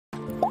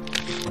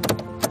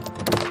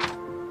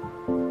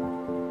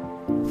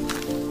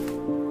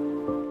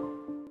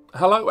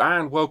Hello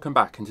and welcome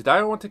back, and today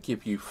I want to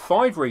give you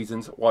 5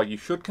 reasons why you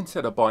should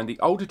consider buying the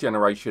older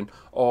generation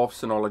of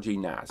Synology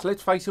NAS.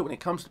 Let's face it, when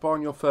it comes to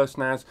buying your first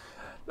NAS,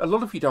 a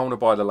lot of you don't want to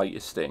buy the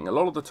latest thing. A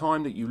lot of the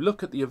time that you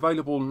look at the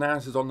available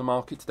NASs on the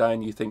market today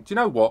and you think, do you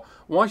know what,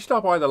 why should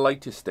I buy the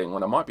latest thing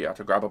when I might be able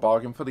to grab a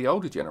bargain for the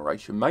older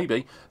generation?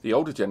 Maybe the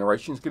older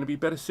generation is going to be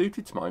better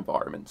suited to my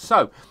environment.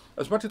 So,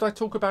 as much as I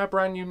talk about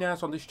brand new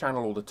NAS on this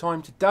channel all the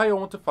time, today I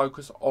want to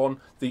focus on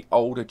the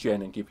older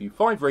gen and give you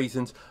 5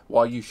 reasons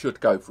why you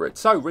should go for it.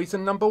 So,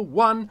 reason number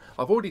 1,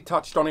 I've already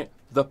touched on it,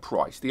 the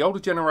price. The older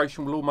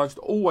generation will almost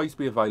always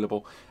be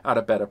available at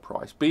a better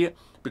price, be it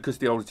because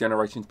the older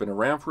generation's been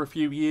around for a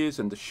few years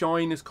and the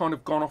shine has kind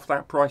of gone off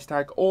that price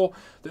tag, or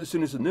that as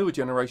soon as the newer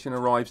generation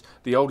arrives,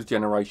 the older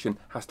generation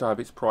has to have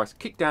its price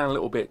kicked down a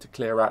little bit to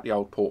clear out the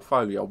old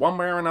portfolio. One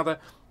way or another,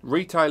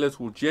 retailers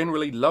will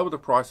generally lower the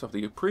price of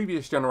the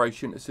previous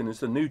generation as soon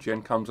as the new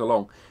gen comes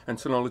along, and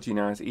Synology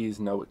NAS is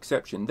no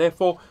exception.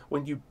 Therefore,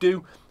 when you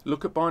do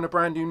look at buying a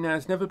brand new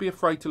NAS, never be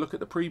afraid to look at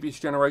the previous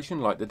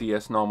generation like the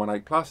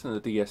DS918 Plus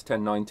and the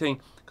DS1019,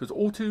 because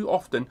all too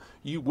often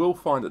you will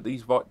find that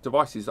these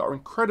devices are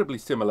incredibly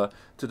similar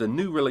to the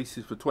new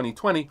releases for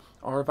 2020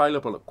 are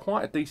available at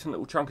quite a decent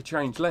little chunk of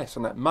change less,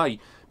 and that may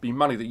be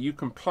money that you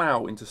can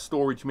plough into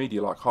storage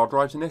media like hard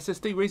drives and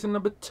SSD. Reason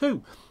number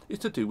 2 is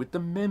to do with the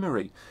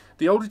memory.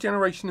 The older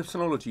generation of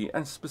Synology,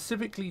 and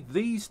specifically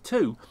these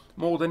two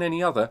more than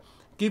any other,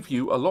 give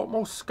you a lot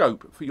more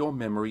scope for your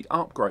memory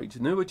upgrades. The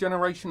newer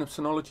generation of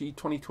Synology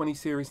 2020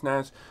 series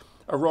NAS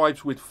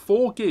arrives with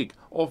 4 gig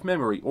of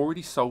memory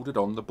already soldered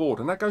on the board,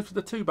 and that goes for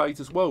the 2 bays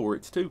as well, where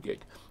it's 2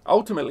 gig.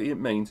 Ultimately, it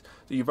means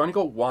that you've only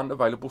got one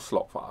available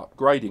slot for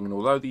upgrading, and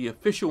although the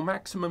official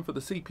maximum for the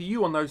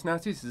CPU on those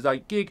NASs is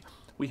 8 gig,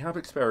 we have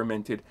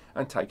experimented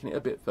and taken it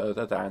a bit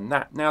further than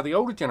that. Now, the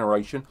older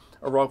generation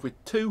arrived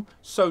with 2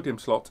 SODIMM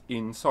slots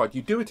inside.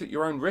 You do it at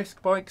your own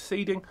risk by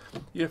exceeding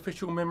the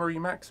official memory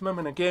maximum,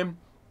 and again,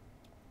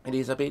 it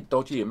is a bit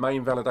dodgy. It may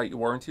invalidate your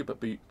warranty, but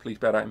please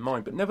bear that in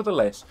mind. But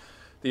nevertheless,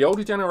 the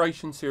older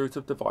generation series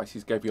of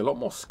devices gave you a lot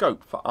more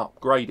scope for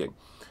upgrading.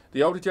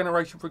 The older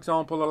generation, for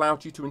example,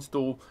 allowed you to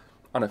install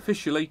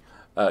unofficially,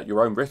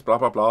 your own risk, blah,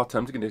 blah, blah,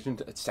 terms and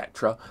conditions,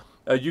 etc.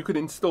 You could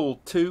install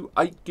 2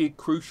 8 gig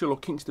Crucial or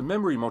Kingston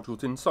memory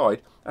modules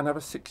inside and have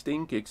a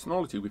 16 gig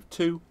Synology with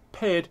 2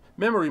 paired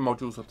memory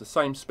modules of the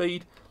same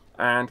speed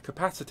and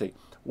capacity,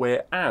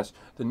 whereas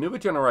the newer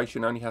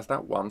generation only has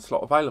that 1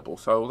 slot available.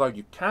 So although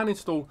you can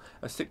install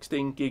a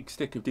 16 gig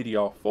stick of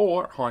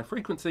DDR4 at high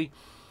frequency,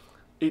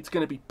 it's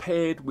going to be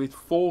paired with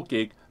 4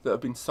 gig that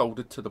have been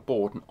soldered to the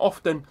board. And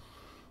often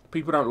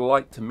people don't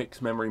like to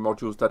mix memory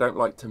modules. They don't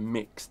like to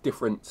mix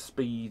different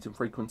speeds and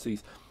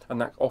frequencies,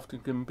 and that often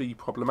can be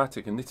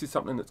problematic, and this is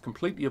something that's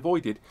completely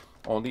avoided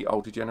on the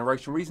older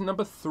generation. Reason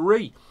number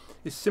 3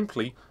 is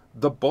simply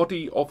the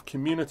body of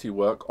community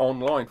work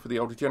online for the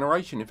older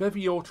generation. If ever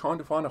you're trying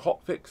to find a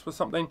hot fix for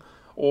something,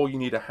 or you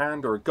need a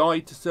hand or a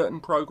guide to certain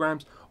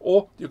programs,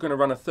 or you're going to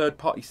run a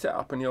third-party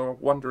setup and you're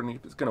wondering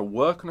if it's going to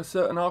work on a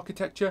certain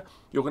architecture,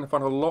 you're going to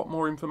find a lot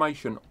more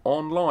information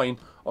online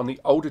on the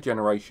older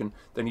generation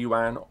than you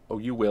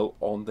will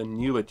on the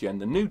newer gen.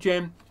 The new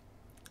gen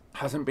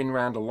hasn't been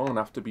around long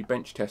enough to be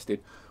bench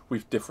tested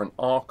with different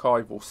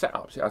archival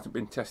setups. It hasn't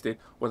been tested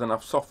with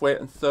enough software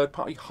and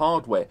third-party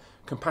hardware.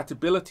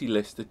 Compatibility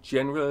lists are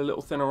generally a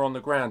little thinner on the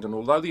ground, and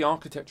although the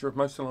architecture of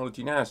most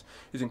Synology NAS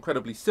is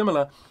incredibly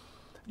similar,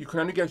 you can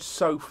only go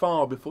so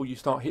far before you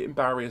start hitting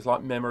barriers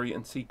like memory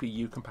and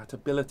CPU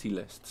compatibility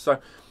lists. So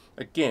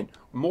again,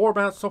 more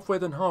about software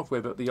than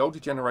hardware, but the older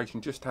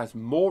generation just has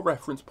more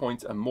reference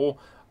points and more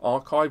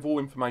archival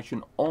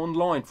information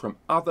online from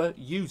other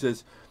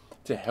users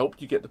to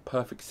help you get the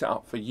perfect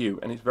setup for you.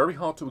 And it's very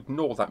hard to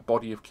ignore that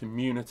body of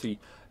community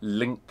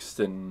links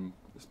and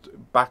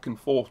back and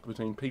forth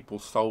between people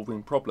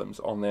solving problems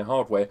on their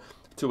hardware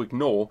to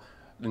ignore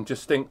and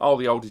just think, oh,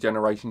 the older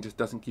generation just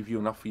doesn't give you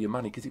enough for your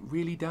money, because it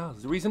really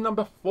does. Reason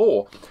number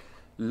 4,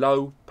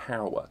 low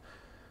power.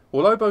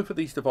 Although both of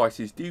these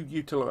devices do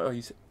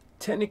utilize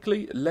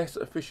technically less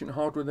efficient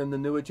hardware than the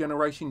newer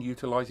generation,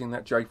 utilizing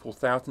that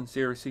J4000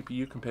 series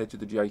CPU compared to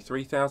the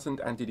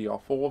J3000 and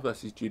DDR4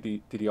 versus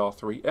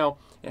DDR3L,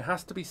 it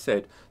has to be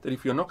said that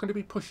if you're not going to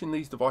be pushing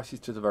these devices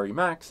to the very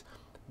max,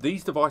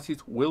 these devices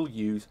will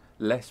use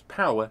less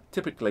power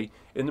typically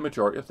in the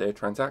majority of their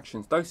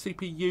transactions. Those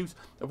CPUs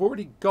have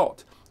already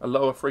got a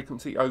lower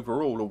frequency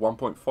overall of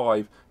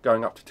 1.5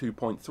 going up to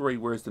 2.3,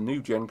 whereas the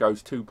new gen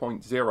goes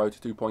 2.0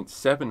 to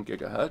 2.7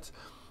 gigahertz.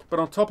 But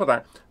on top of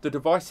that, the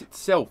device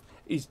itself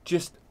is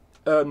just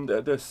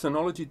the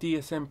Synology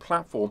DSM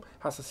platform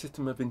has a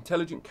system of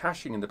intelligent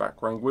caching in the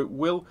background where it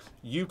will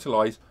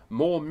utilize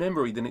more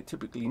memory than it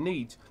typically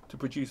needs to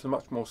produce a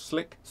much more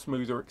slick,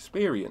 smoother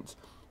experience.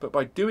 But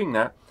by doing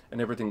that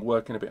and everything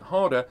working a bit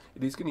harder,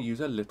 it is going to use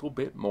a little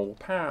bit more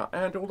power.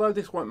 And although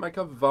this won't make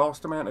a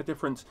vast amount of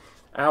difference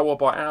hour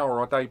by hour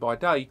or day by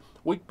day,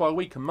 week by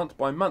week and month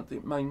by month,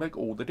 it may make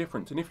all the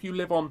difference. And if you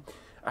live on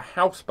a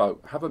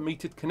houseboat, have a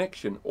metered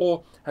connection,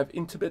 or have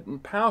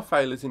intermittent power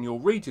failures in your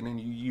region and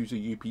you use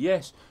a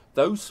UPS,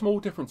 those small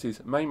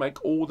differences may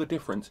make all the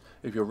difference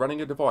if you're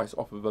running a device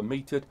off of a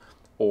metered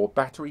or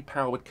battery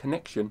powered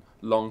connection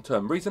long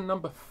term. Reason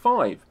number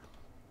 5,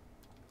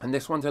 and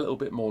this one's a little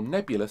bit more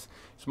nebulous,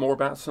 it's more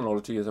about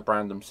Synology as a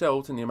brand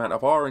themselves and the amount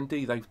of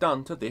R&D they've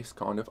done to this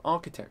kind of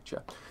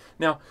architecture.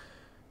 Now,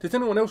 does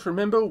anyone else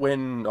remember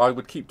when I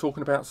would keep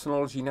talking about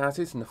Synology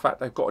NASs and the fact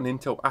they've got an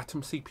Intel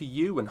Atom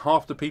CPU, and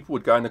half the people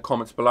would go in the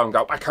comments below and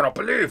go, I cannot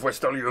believe we're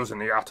still using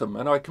the Atom,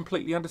 and I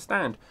completely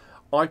understand.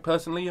 I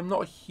personally am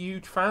not a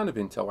huge fan of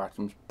Intel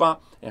Atoms,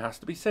 but it has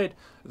to be said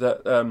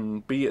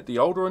that be it the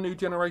older or new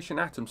generation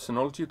Atoms,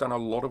 Synology have done a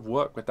lot of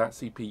work with that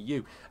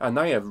CPU, and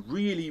they have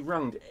really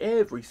wrung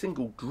every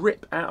single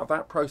drip out of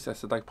that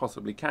processor they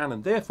possibly can,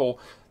 and therefore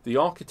the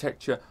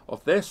architecture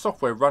of their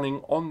software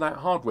running on that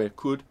hardware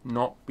could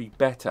not be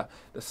better.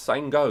 The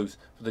same goes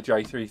for the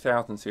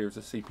J3000 series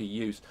of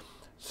CPUs.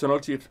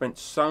 Synology have spent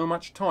so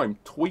much time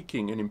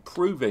tweaking and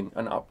improving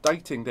and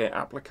updating their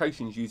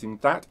applications using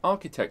that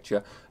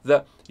architecture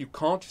that you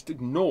can't just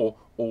ignore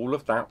all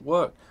of that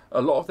work.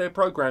 A lot of their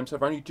programs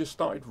have only just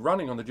started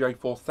running on the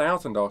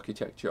J4000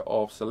 architecture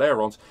of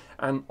Celerons,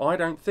 and I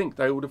don't think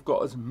they would have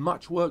got as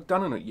much work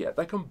done on it yet.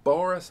 They can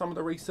borrow some of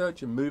the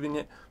research and moving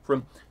it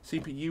from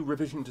CPU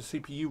revision to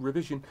CPU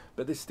revision,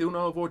 but there's still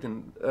no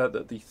avoiding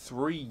that the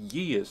 3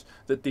 years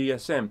that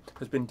DSM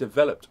has been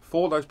developed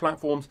for those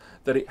platforms,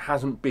 that it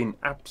hasn't been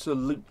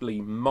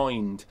absolutely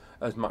mined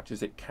as much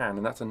as it can,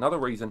 and that's another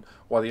reason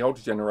why the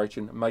older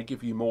generation may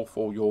give you more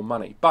for your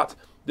money. But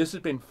this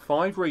has been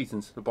 5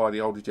 reasons to buy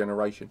the older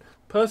generation.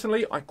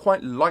 Personally, I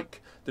quite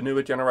like the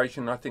newer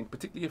generation. I think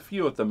particularly a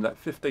few of them, that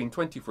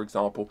 1520 for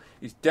example,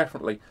 is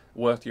definitely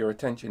worth your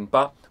attention.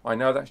 But I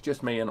know that's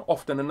just me, and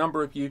often a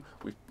number of you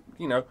with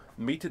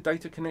metered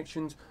data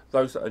connections,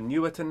 those that are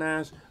newer to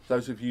NAS,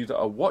 those of you that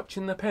are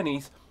watching the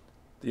pennies,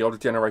 the older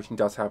generation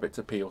does have its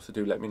appeal, so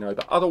do let me know.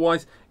 But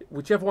otherwise,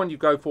 whichever one you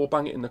go for,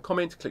 bang it in the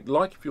comments, click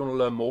like if you want to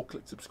learn more,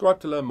 click subscribe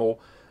to learn more,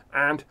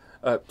 and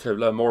to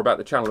learn more about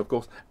the channel, of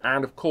course,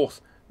 and of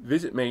course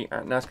visit me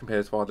at NAS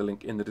Compares via the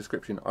link in the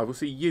description. I will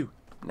see you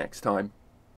next time.